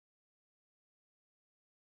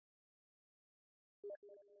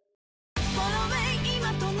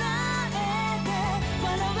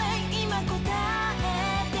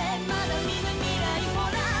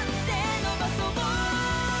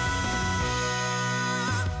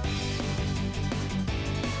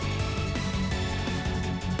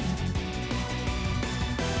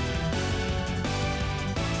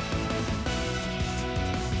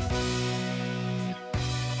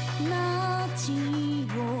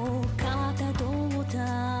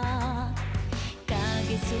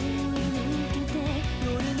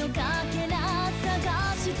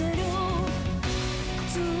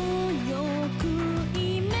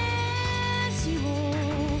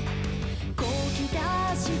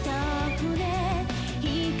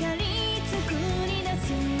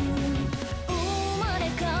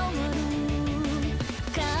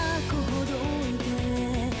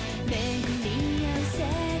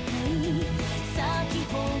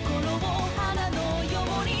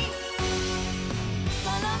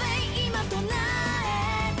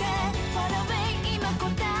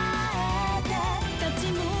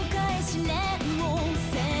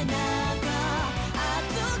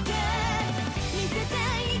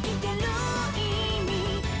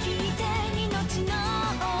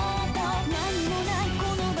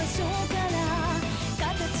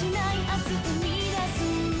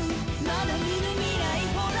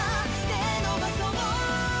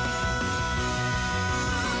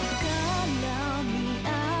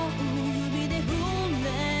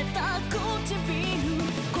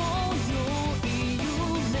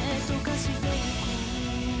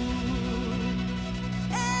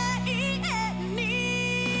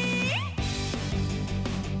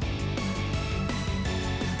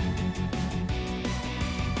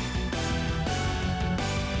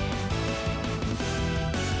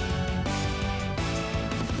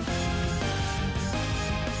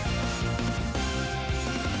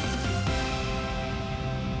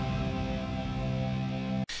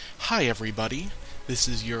Hi everybody, this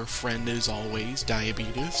is your friend as always,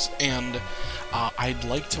 Diabetes, and I'd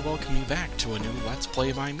like to welcome you back to a new Let's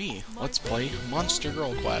Play by me. Let's play Monster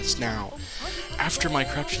Girl Quest. Now, after my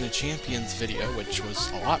Corruption of Champions video, which was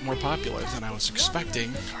a lot more popular than I was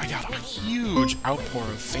expecting, I got a huge outpour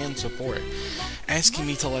of fan support asking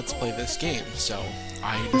me to Let's Play this game, so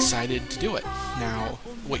I decided to do it. Now,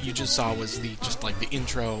 what you just saw was the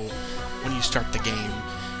intro when you start the game.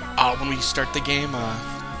 When we start the game,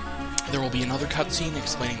 there will be another cutscene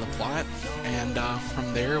explaining the plot, and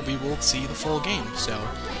from there we will see the full game. So,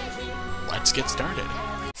 let's get started.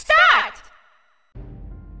 Start!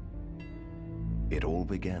 It all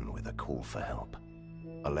began with a call for help.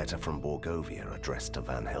 A letter from Borgovia addressed to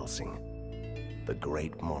Van Helsing, the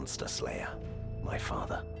great monster slayer, my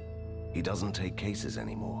father. He doesn't take cases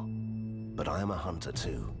anymore, but I am a hunter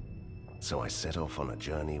too. So I set off on a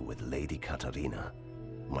journey with Lady Katarina,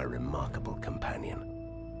 my remarkable companion.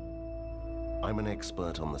 I'm an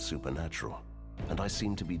expert on the supernatural, and I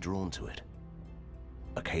seem to be drawn to it.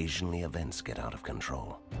 Occasionally events get out of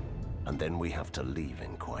control, and then we have to leave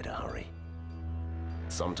in quite a hurry.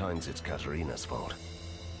 Sometimes it's Katarina's fault.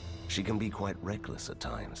 She can be quite reckless at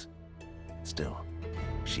times. Still,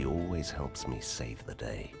 she always helps me save the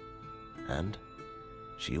day. And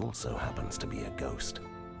she also happens to be a ghost.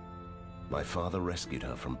 My father rescued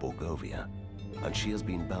her from Borgovia, and she has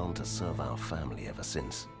been bound to serve our family ever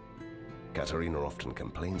since. Katarina often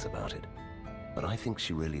complains about it, but I think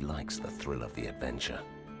she really likes the thrill of the adventure.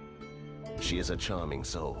 She is a charming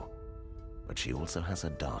soul, but she also has a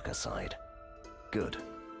darker side. Good.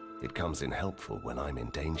 It comes in helpful when I'm in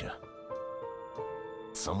danger.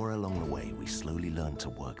 Somewhere along the way, we slowly learned to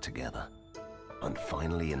work together. And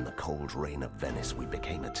finally, in the cold rain of Venice, we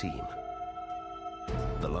became a team.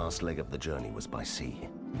 The last leg of the journey was by sea.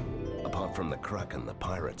 Apart from the Kraken, the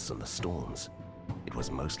pirates, and the storms, it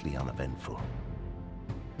was mostly uneventful.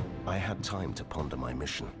 I had time to ponder my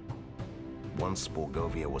mission. Once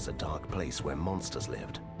Borgovia was a dark place where monsters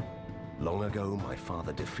lived. Long ago, my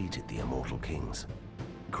father defeated the immortal kings,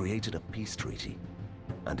 created a peace treaty,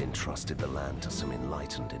 and entrusted the land to some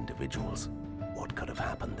enlightened individuals. What could have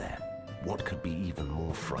happened there? What could be even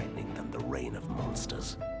more frightening than the reign of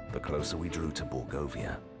monsters? The closer we drew to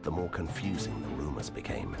Borgovia, the more confusing the rumors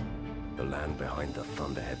became. The land behind the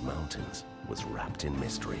Thunderhead Mountains was wrapped in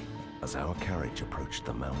mystery. As our carriage approached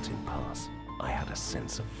the mountain pass, I had a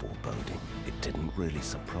sense of foreboding. It didn't really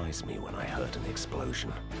surprise me when I heard an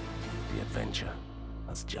explosion. The adventure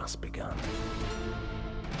has just begun.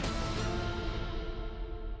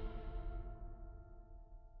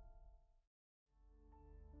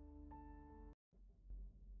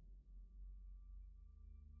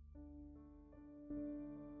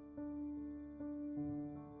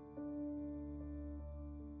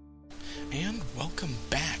 And welcome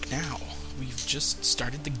back. Now, we've just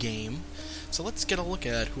started the game, so let's get a look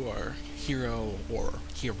at who our hero or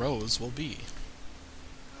heroes will be.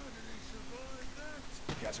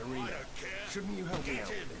 Katarina, shouldn't you help me out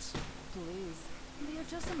with this? Please, we are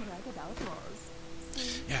just some ragged outlaws.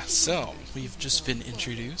 Yeah, so, we've just been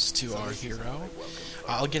introduced to our hero.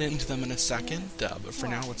 I'll get into them in a second, but for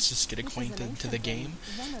now, let's just get acquainted to the game.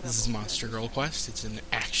 This is Monster Girl Quest. It's an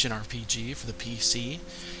action RPG for the PC.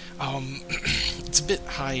 It's a bit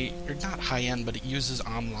high, or not high-end, but it uses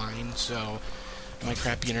online, so my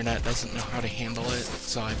crappy internet doesn't know how to handle it,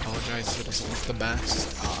 so I apologize if it doesn't look the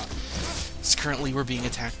best. Currently we're being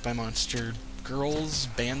attacked by monster girls,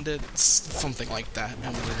 bandits, something like that,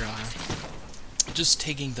 and we're just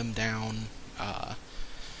taking them down.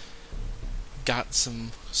 Got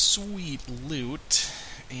some sweet loot,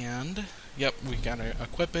 and yep, we gotta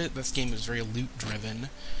equip it. This game is very loot-driven.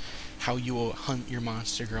 how you will hunt your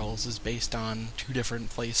monster girls is based on 2 different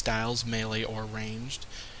play styles, melee or ranged.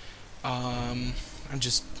 I'm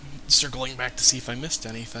just circling back to see if I missed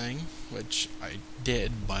anything, which I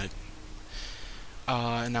did, but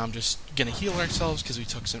and now I'm just gonna heal ourselves because we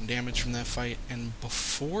took some damage from that fight. And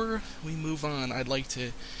before we move on, I'd like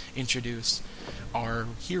to introduce our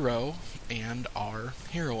hero and our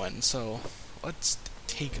heroine. So let's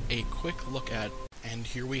take a quick look at, and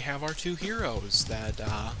here we have our 2 heroes that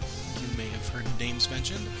you may have heard names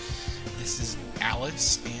mentioned. This is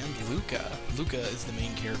Alice and Lucca. Lucca is the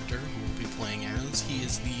main character who we'll be playing as. He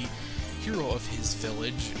is the hero of his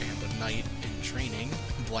village and a knight in training,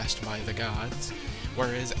 blessed by the gods,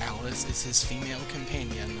 whereas Alice is his female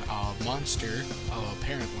companion, a monster,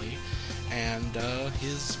 apparently, and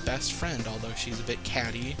his best friend, although she's a bit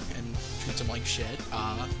catty and treats him like shit.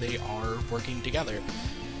 They are working together.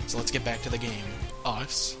 So let's get back to the game.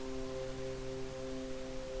 Us.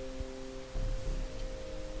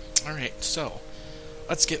 Alright, so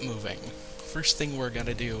let's get moving. First thing we're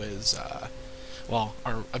gonna do is, well,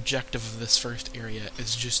 our objective of this first area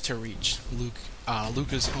is just to reach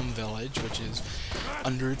Lucca's home village, which is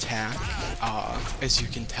under attack, as you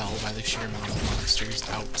can tell by the sheer amount of monsters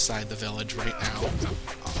outside the village right now.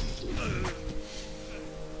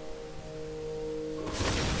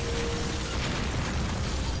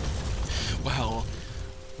 Well,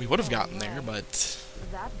 we would have gotten there, but...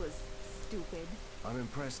 That was stupid. I'm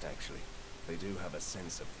impressed, actually. They do have a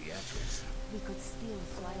sense of theatrics. We could still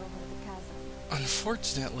fly over the chasm.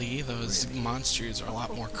 Unfortunately, those monsters are a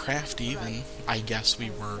lot more crafty than I guess we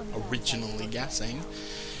were originally guessing.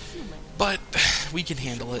 But we can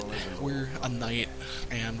handle it. We're a knight,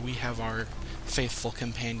 and we have our faithful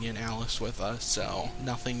companion Alice with us, so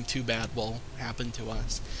nothing too bad will happen to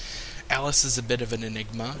us. Alice is a bit of an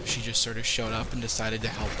enigma. She just sort of showed up and decided to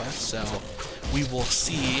help us, so we will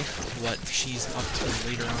see what she's up to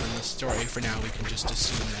later on in the story. For now, we can just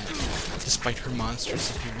assume that, despite her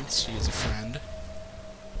monstrous appearance, she is a friend.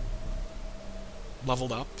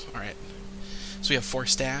 Leveled up. Alright. So we have 4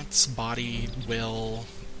 stats: body, will,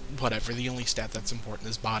 whatever. The only stat that's important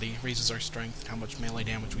is body. Raises our strength and how much melee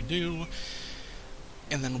damage we do.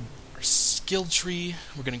 And then our skill tree,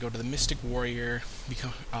 we're going to go to the Mystic Warrior,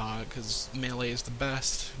 because melee is the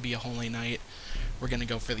best, be a Holy Knight. We're going to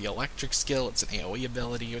go for the Electric skill. It's an AoE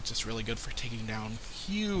ability, which is really good for taking down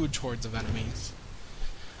huge hordes of enemies.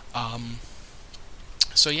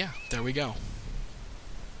 So yeah, there we go.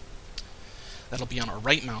 That'll be on our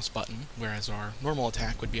right mouse button, whereas our normal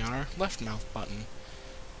attack would be on our left mouse button.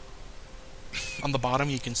 On the bottom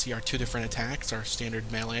you can see our 2 different attacks, our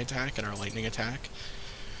standard melee attack and our lightning attack.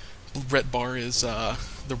 Red bar is the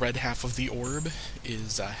red half of the orb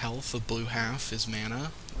is health, the blue half is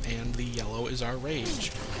mana, and the yellow is our rage.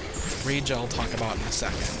 Rage I'll talk about in a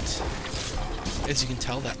second. As you can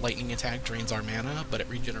tell, that lightning attack drains our mana, but it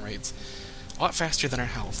regenerates a lot faster than our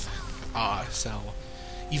health. So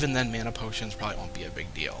even then, mana potions probably won't be a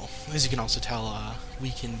big deal. As you can also tell,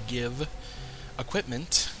 we can give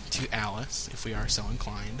equipment to Alice if we are so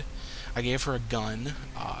inclined. I gave her a gun,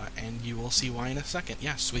 and you will see why in a second.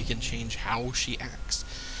 Yes, we can change how she acts.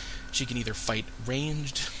 She can either fight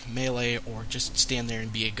ranged, melee, or just stand there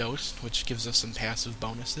and be a ghost, which gives us some passive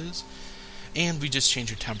bonuses. And we just change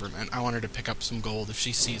her temperament. I want her to pick up some gold if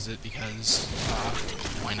she sees it, because,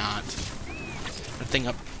 why not? The thing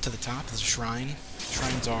up to the top is a shrine.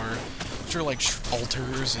 Shrines are sort of like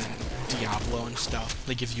altars and Diablo and stuff.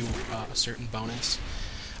 They give you a certain bonus.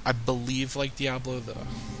 I believe, like Diablo,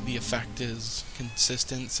 the effect is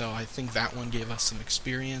consistent, so I think that one gave us some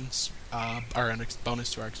experience, or a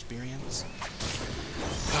bonus to our experience.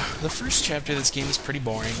 The first chapter of this game is pretty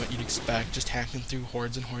boring, what you'd expect, just hacking through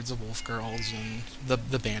hordes and hordes of wolf girls and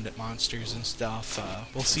the bandit monsters and stuff.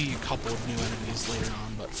 We'll see a couple of new enemies later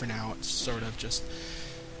on, but for now it's sort of just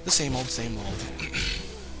the same old, same old.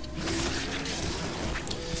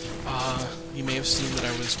 You may have seen that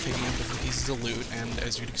I was picking up different pieces of loot, and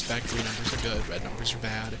as you'd expect, green numbers are good, red numbers are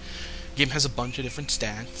bad. The game has a bunch of different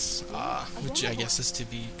stats, which I guess is to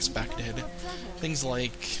be expected. Things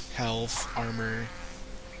like health, armor,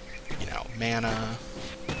 you know, mana,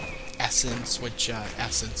 essence, which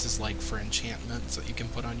essence is like for enchantments that you can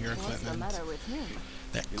put on your equipment.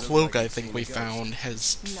 That cloak I think we found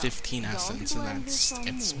has 15 essence, and that's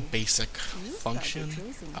its basic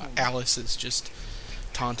function. Alice is just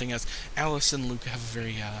taunting us. Alice and Lucca have a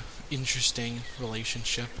very interesting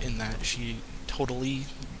relationship in that she totally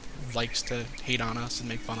likes to hate on us and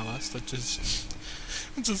make fun of us, which is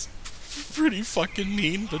just pretty fucking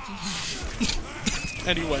mean, but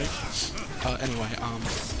anyway,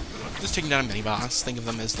 just taking down a mini-boss. Think of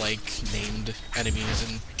them as, like, named enemies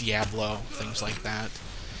in Diablo, things like that.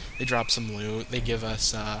 They drop some loot, they give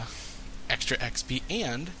us extra XP,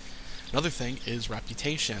 and another thing is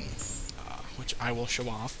reputation, which I will show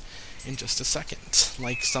off in just a second.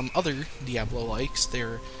 Like some other Diablo likes,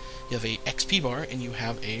 you have a XP bar and you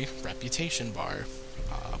have a reputation bar,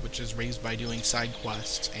 which is raised by doing side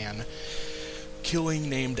quests and killing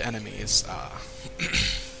named enemies.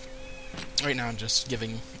 Right now I'm just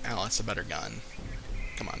giving Alice a better gun.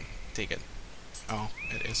 Come on, take it. Oh,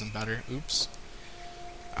 it isn't better. Oops.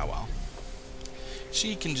 Oh well.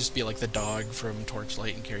 She can just be like the dog from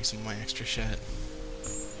Torchlight and carry some of my extra shit.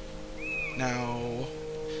 Now,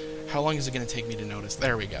 how long is it going to take me to notice?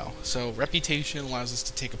 There we go. So, Reputation allows us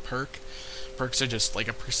to take a perk. Perks are just like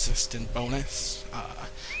a persistent bonus.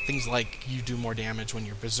 Things like you do more damage when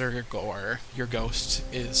you're Berserk, or your Ghost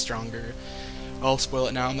is stronger. I'll spoil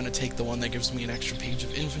it now. I'm going to take the one that gives me an extra page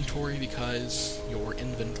of inventory, because your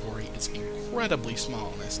inventory is incredibly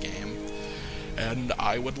small in this game. And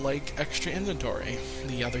I would like extra inventory.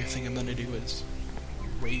 The other thing I'm going to do is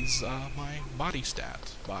raise my body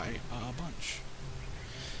stat by a bunch.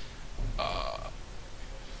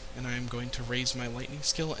 And I'm going to raise my lightning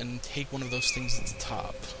skill and take one of those things at the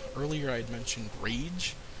top. Earlier I had mentioned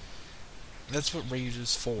rage. That's what rage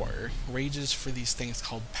is for. Rage is for these things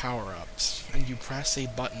called power-ups. And you press a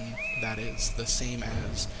button that is the same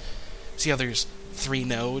as... See how there's 3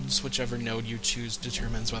 nodes? Whichever node you choose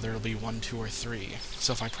determines whether it'll be 1, 2, or 3.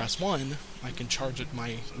 So if I press 1, I can charge it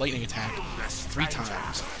my lightning attack 3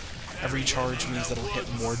 times. Every charge means that it'll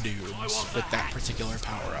hit more dudes with that particular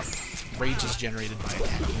power-up. Rage is generated by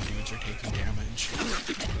attacking dudes or taking damage.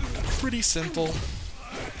 Pretty simple.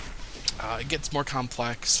 It gets more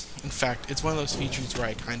complex. In fact, it's one of those features where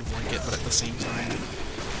I kind of like it, but at the same time,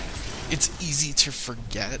 it's easy to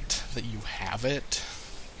forget that you have it.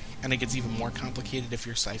 And it gets even more complicated if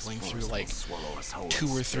you're cycling through, like, 2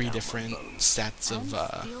 or 3 different sets of,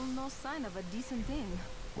 Still no sign of a decent inn.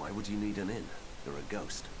 Why would you need an inn? You're a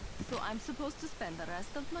ghost. So I'm supposed to spend the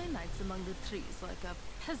rest of my nights among the trees like a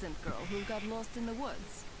peasant girl who got lost in the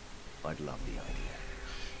woods. I'd love the idea.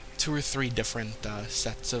 2 or 3 different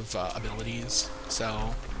sets of abilities.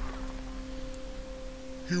 So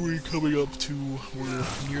here we're coming up to, we're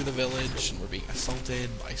near the village and we're being assaulted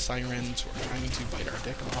by sirens who are trying to bite our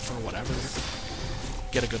dick off or whatever.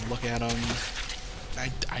 Get a good look at them.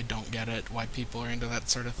 I don't get it why people are into that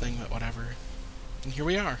sort of thing, but whatever. And here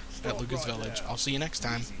we are at Lucca's village. I'll see you next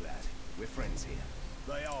time. Easy, lad. We're friends here.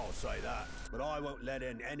 They all say that, but I won't let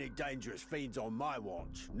in any dangerous fiends on my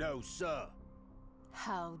watch. No, sir.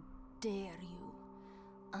 How dare you?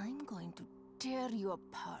 I'm going to tear you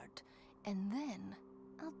apart, and then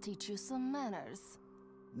I'll teach you some manners.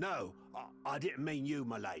 No, I didn't mean you,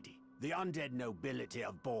 my lady. The undead nobility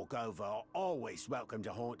of Borgova are always welcome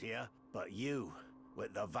to haunt here, but you,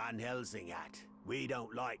 with the Van Helsing hat, we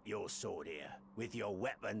don't like your sort here, with your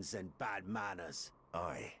weapons and bad manners.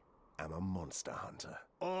 I am a monster hunter.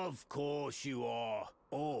 Of course you are.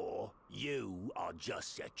 Or you are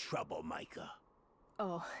just a troublemaker.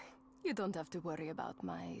 Oh, you don't have to worry about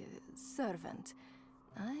my servant.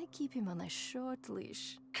 I keep him on a short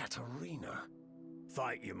leash. Katarina?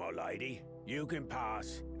 Thank you, my lady. You can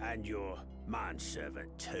pass, and your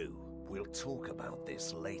manservant too. We'll talk about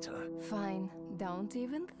this later. Fine, don't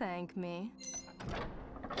even thank me.